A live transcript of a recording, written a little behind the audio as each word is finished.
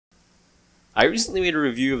I recently made a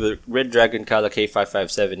review of the Redragon KALA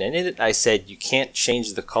K557, and in it I said you can't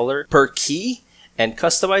change the color per key and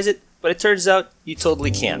customize it, but it turns out you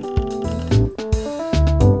totally can.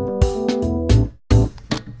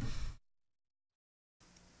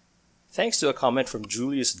 Thanks to a comment from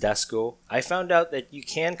Julius Dasco, I found out that you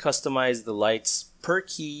can customize the lights per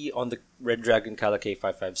key on the Redragon KALA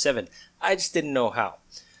K557. I just didn't know how.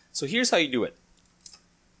 So here's how you do it.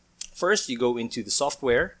 First, you go into the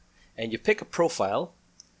software and you pick a profile,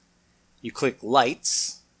 you click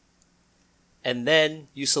lights, and then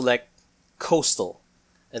you select coastal.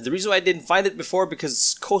 And the reason why I didn't find it before,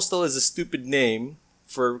 because coastal is a stupid name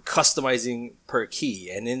for customizing per key.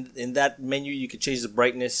 And in that menu you can change the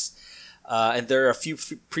brightness, and there are a few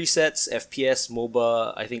presets: FPS,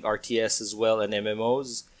 MOBA, I think RTS as well, and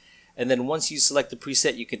MMOs. And then once you select the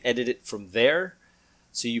preset, you can edit it from there.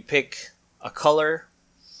 So you pick a color,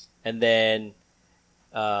 and then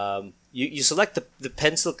you select the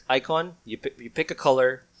pencil icon, you pick a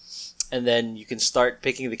color, and then you can start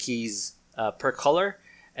picking the keys per color.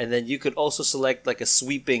 And then you could also select like a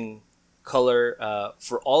sweeping color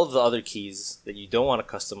for all of the other keys that you don't want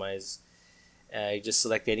to customize. You just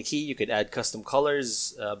select any key. You could add custom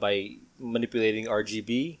colors by manipulating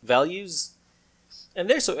RGB values. And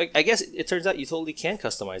there, so I guess it turns out you totally can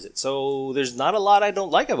customize it. So there's not a lot I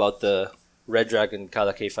don't like about the Redragon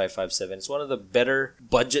KALA K557. It's one of the better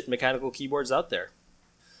budget mechanical keyboards out there.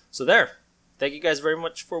 So there. Thank you guys very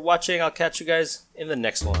much for watching. I'll catch you guys in the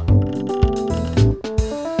next one.